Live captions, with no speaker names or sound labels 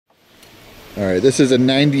Alright, this is a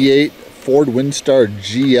 98 Ford Windstar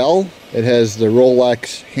GL. It has the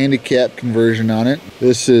Rolex Handicap conversion on it.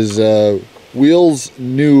 This is Wheel's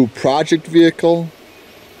new project vehicle.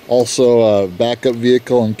 Also a backup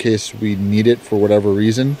vehicle in case we need it for whatever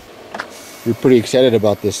reason. You're pretty excited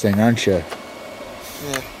about this thing, aren't you?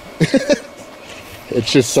 Yeah.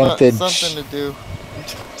 It's just something to do.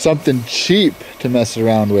 Something cheap to mess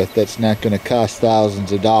around with that's not going to cost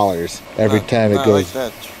thousands of dollars every time it goes.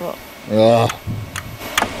 Like that truck. Ugh.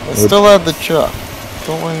 I still have the truck.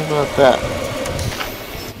 Don't worry about that.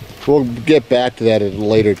 We'll get back to that at a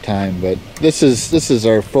later time, but this is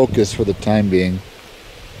our focus for the time being.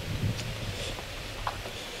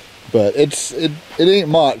 But it ain't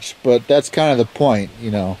much, but that's kind of the point, you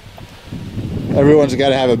know. Everyone's got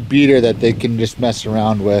to have a beater that they can just mess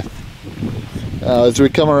around with. As we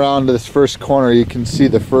come around to this first corner, you can see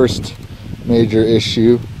the first major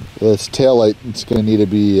issue. This taillight is going to need to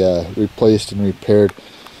be replaced and repaired.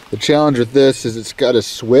 The challenge with this is it's got a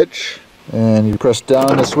switch, and you press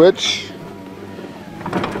down the switch.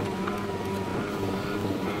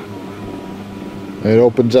 It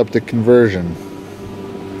opens up the conversion.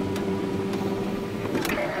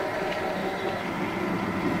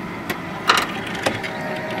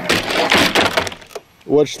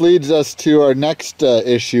 Which leads us to our next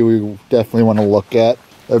issue we definitely want to look at.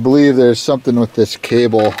 I believe there's something with this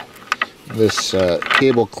cable. This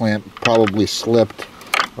cable clamp probably slipped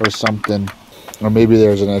or something. Or maybe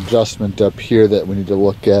there's an adjustment up here that we need to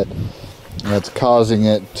look at. That's causing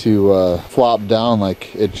it to flop down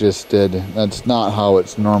like it just did. That's not how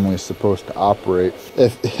it's normally supposed to operate.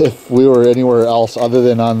 If we were anywhere else other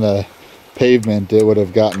than on the pavement, it would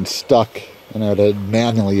have gotten stuck and I'd have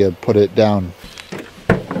manually put it down.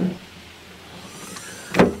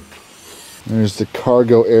 There's the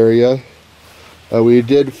cargo area. We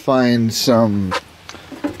did find some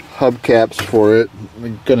hubcaps for it.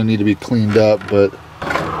 They're gonna need to be cleaned up, but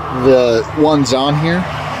the ones on here,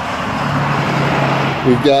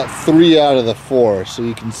 we've got 3 out of the 4, so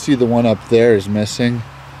you can see the one up there is missing.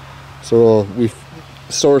 So we've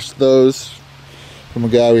sourced those from a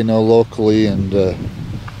guy we know locally, and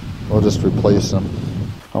we'll just replace them.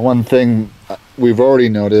 One thing we've already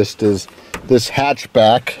noticed is this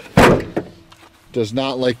hatchback does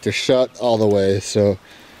not like to shut all the way, so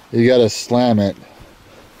you gotta slam it.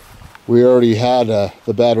 We already had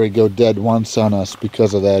the battery go dead once on us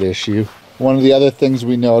because of that issue. One of the other things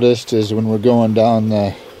we noticed is when we're going down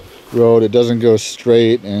the road, it doesn't go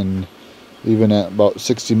straight, and even at about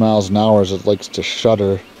 60 miles an hour it likes to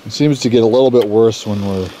shudder. It seems to get a little bit worse when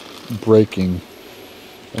we're braking.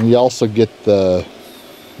 And you also get the,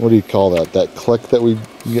 what do you call that? That click that we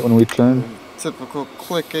get when we turn? Typical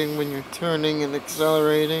clicking when you're turning and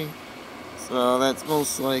accelerating. So that's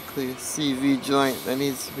most likely a CV joint that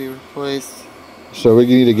needs to be replaced. So we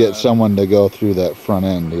need to get someone to go through that front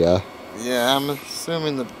end, yeah? Yeah, I'm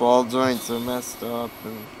assuming the ball joints are messed up,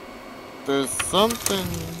 and there's something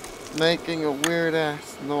making a weird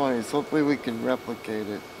ass noise. Hopefully we can replicate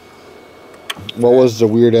it. What was the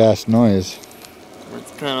weird ass noise?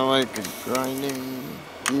 It's kind of like a grinding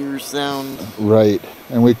gear sound. Right,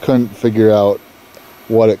 and we couldn't figure out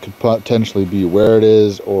what it could potentially be, where it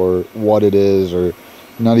is, or what it is, or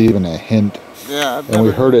not even a hint. Yeah, I've and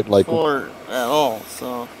we heard it like before at all.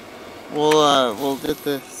 So we'll get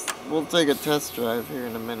this. We'll take a test drive here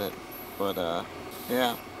in a minute. But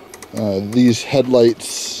yeah. These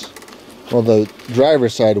headlights, well, the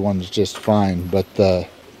driver's side one's just fine, but the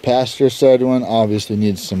passenger side one obviously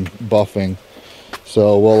needs some buffing.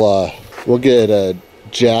 So we'll get a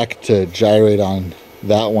jack to gyrate on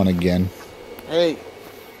that one again. Hey,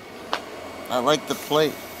 I like the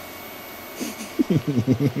plate.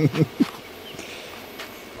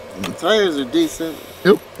 The tires are decent.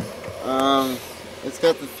 Yep. It's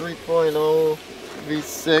got the 3.0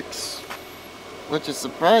 V6, which is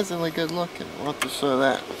surprisingly good looking. I'll have to show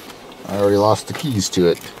that. I already lost the keys to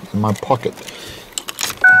it in my pocket.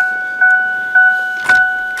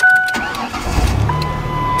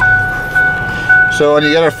 So when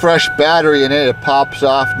you get a fresh battery in it, it pops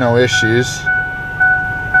off, no issues.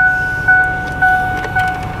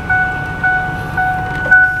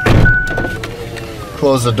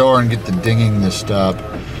 Close the door and get the dinging to stop.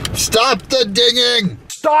 Stop the dinging!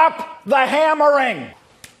 Stop the hammering!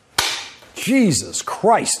 Jesus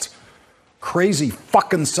Christ. Crazy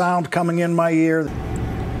fucking sound coming in my ear.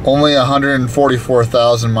 Only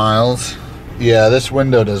 144,000 miles. Yeah, this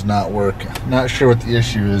window does not work. Not sure what the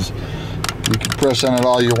issue is. You can press on it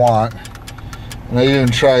all you want. And I even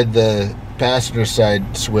tried the passenger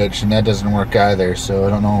side switch, and that doesn't work either. So I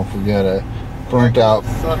don't know if we got a burnt out.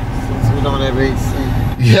 Sucks since we don't have AC.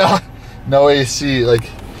 Yeah, No AC, like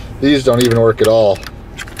these don't even work at all.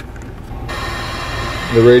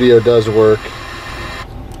 The radio does work.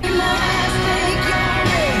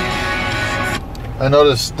 I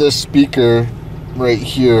noticed this speaker right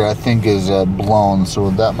here I think is blown,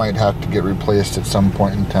 so that might have to get replaced at some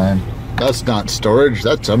point in time. That's not storage,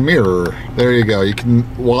 that's a mirror. There you go, you can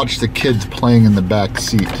watch the kids playing in the back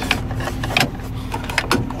seat.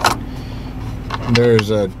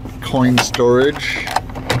 There's a coin storage,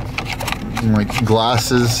 like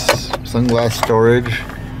glasses, sunglass storage.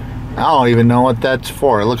 I don't even know what that's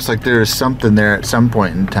for. It looks like there's something there at some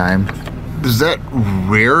point in time. Is that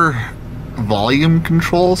rear volume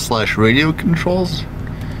control / radio controls?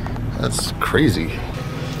 That's crazy.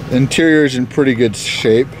 The interior's in pretty good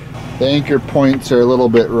shape. The anchor points are a little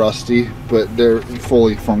bit rusty, but they're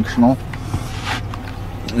fully functional.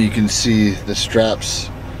 You can see the straps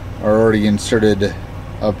are already inserted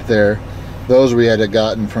up there. Those we had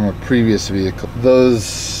gotten from a previous vehicle.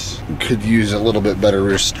 Those could use a little bit better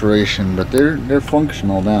restoration, but they're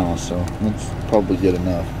functional now, so that's probably good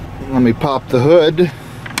enough. Let me pop the hood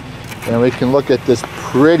and we can look at this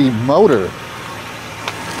pretty motor.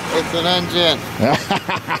 It's an engine.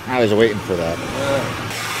 I was waiting for that.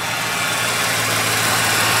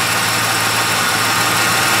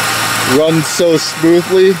 Runs so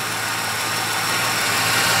smoothly.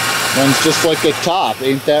 Runs just like a top,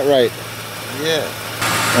 ain't that right? Yeah.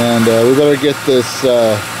 And we better get this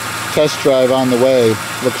test drive on the way.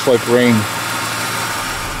 Looks like rain.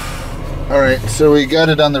 Alright, so we got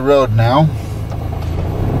it on the road now.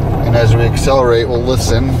 And as we accelerate, we'll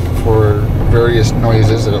listen for various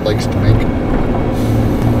noises that it likes to make.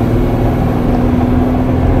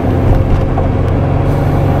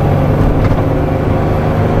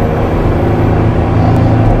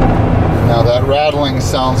 Now that rattling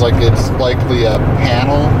sounds like it's likely a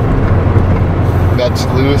panel that's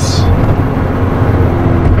loose.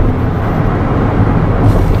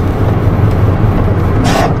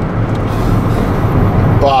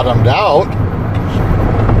 Bottomed out.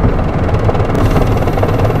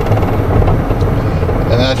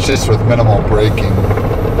 And that's just with minimal braking.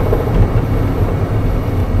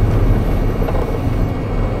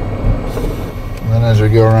 And then as we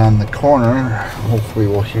go around the corner, hopefully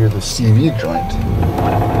we'll hear the CV joint.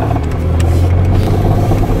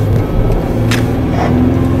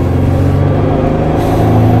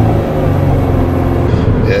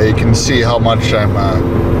 Yeah, you can see how much I'm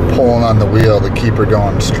pulling on the wheel to keep her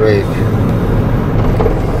going straight.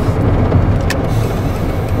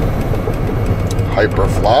 Hyper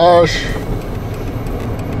flash.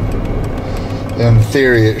 In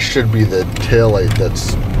theory, it should be the taillight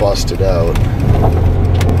that's busted out.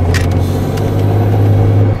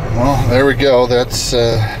 Well, there we go. That's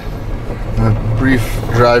a brief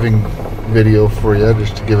driving video for you,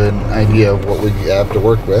 just to give an idea of what we have to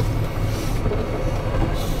work with.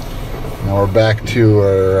 Now we're back to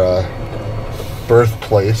our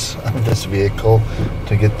birthplace of this vehicle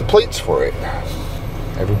to get the plates for it.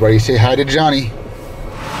 Everybody say hi to Johnny.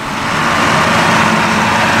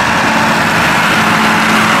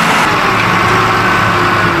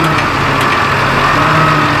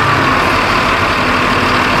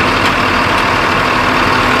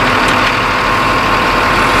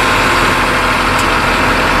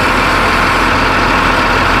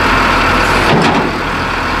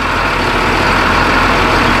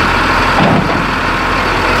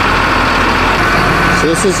 So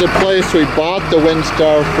this is the place we bought the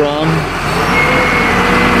Windstar from.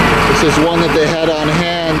 This is one that they had on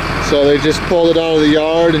hand, so they just pulled it out of the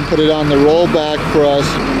yard and put it on the rollback for us.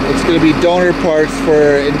 It's going to be donor parts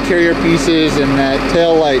for interior pieces and that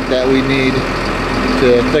tail light that we need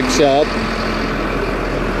to fix up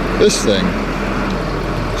this thing.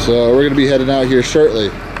 So we're going to be heading out here shortly.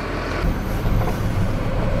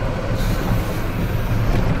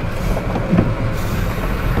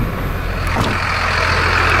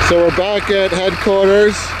 So we're back at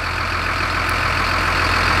headquarters.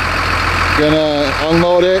 Gonna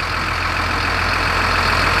unload it.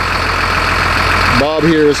 Bob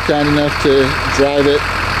here is kind enough to drive it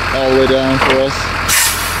all the way down for us.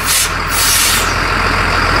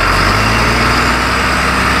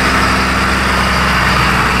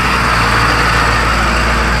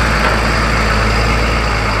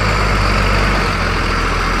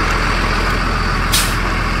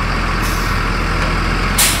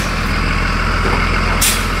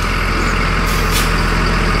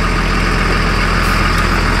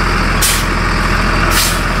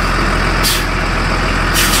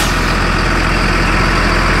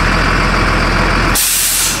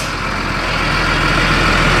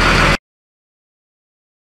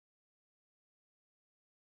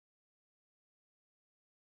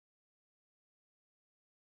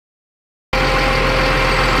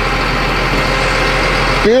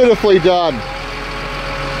 Beautifully done.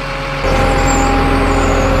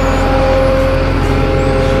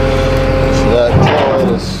 So that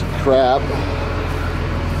taillight is crap.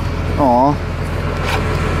 Aw.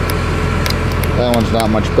 That one's not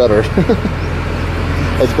much better.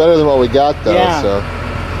 It's better than what we got though, Yeah. so.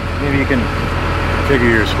 Maybe you can figure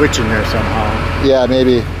your switch in there somehow. Yeah,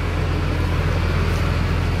 maybe.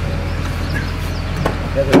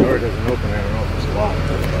 The other door doesn't open. I don't know if it's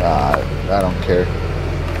locked. I don't care.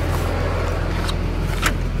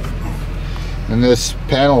 And this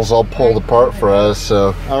panel's all pulled apart for us,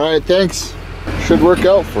 so. All right, thanks. Should work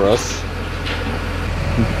out for us.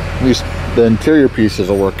 At least the interior pieces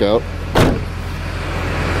will work out.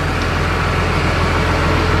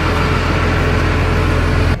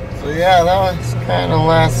 So yeah, that was kind of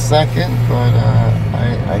last second, but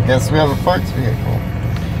I guess we have a parts vehicle.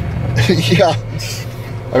 Yeah.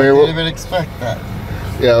 I mean, Didn't even expect that.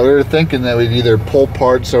 yeah, we were thinking that we'd either pull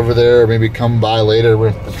parts over there or maybe come by later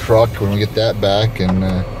with the truck when we get that back. And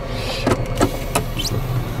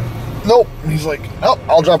nope. He's like, nope,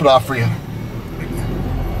 I'll drop it off for you.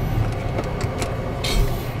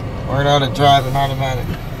 Learn how to drive an automatic.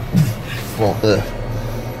 Well, the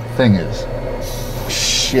thing is,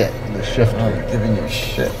 shit, the shifter. I'm giving you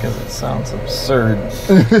shit because it sounds absurd.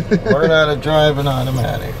 Learn how to drive an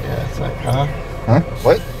automatic. Yeah, it's like, huh? Huh?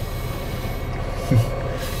 What?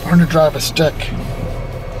 Learn to drive a stick.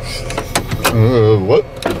 What?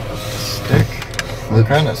 Stick? What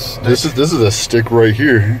kind of stick? This is a stick right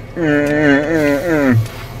here. I'm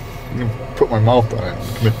gonna put my mouth on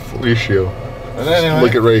it. Commit fellatio. But anyway.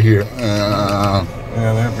 Look at right here. Yeah,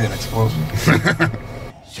 there'd be an explosion.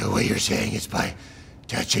 So what you're saying is by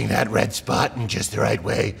touching that red spot in just the right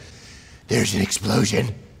way, there's an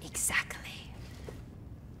explosion? Exactly.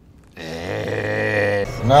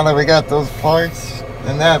 So now that we got those parts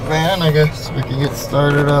in that van, I guess we can get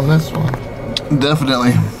started on this one.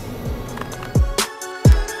 Definitely.